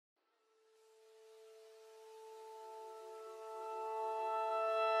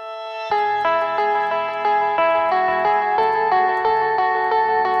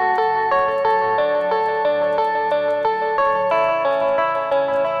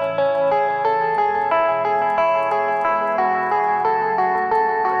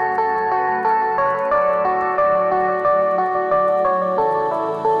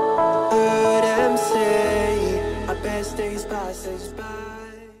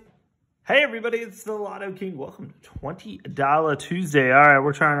Hey everybody, it's the Lotto King. Welcome to $20 Tuesday. All right,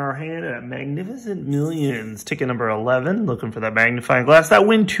 we're trying our hand at Magnificent Millions. Ticket number 11, looking for that magnifying glass. That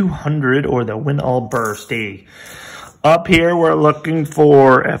win 200 or the win all burst. Up here, we're looking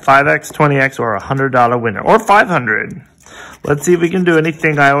for a 5X, 20X, or a $100 winner, or 500. Let's see if we can do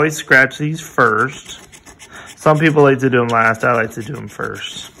anything. I always scratch these first. Some people like to do them last. I like to do them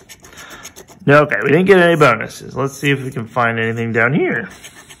first. Okay, we didn't get any bonuses. Let's see if we can find anything down here.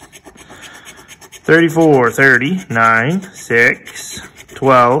 34, 30, 9, 6,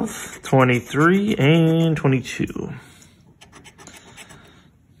 12, 23, and 22.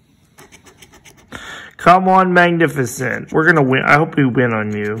 Come on, Magnificent. We're going to win. I hope we win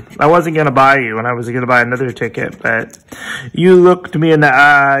on you. I wasn't going to buy you, and I was going to buy another ticket, but you looked me in the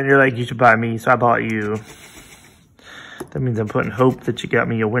eye, and you're like, you should buy me, so I bought you. That means I'm putting hope that you got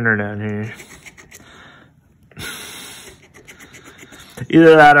me a winner down here.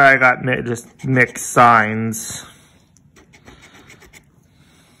 Either that or I got just mixed signs.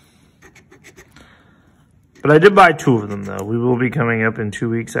 But I did buy two of them, though. We will be coming up in 2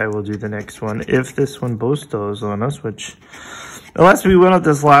 weeks. I will do the next one. If this one boostos on us, which, unless we win at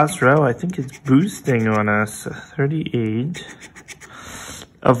this last row, I think it's boosting on us. 38,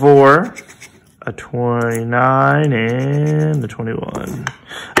 a 4, a 29, and a 21.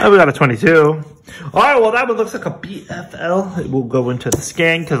 Oh, we got a 22. All right, well, that one looks like a BFL. It will go into the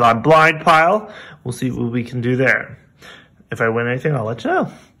scan because I'm blind pile. We'll see what we can do there. If I win anything, I'll let you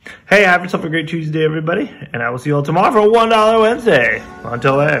know. Hey, have yourself a great Tuesday, everybody. And I will see you all tomorrow for $1 Wednesday.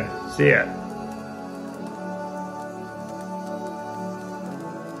 Until then, see ya.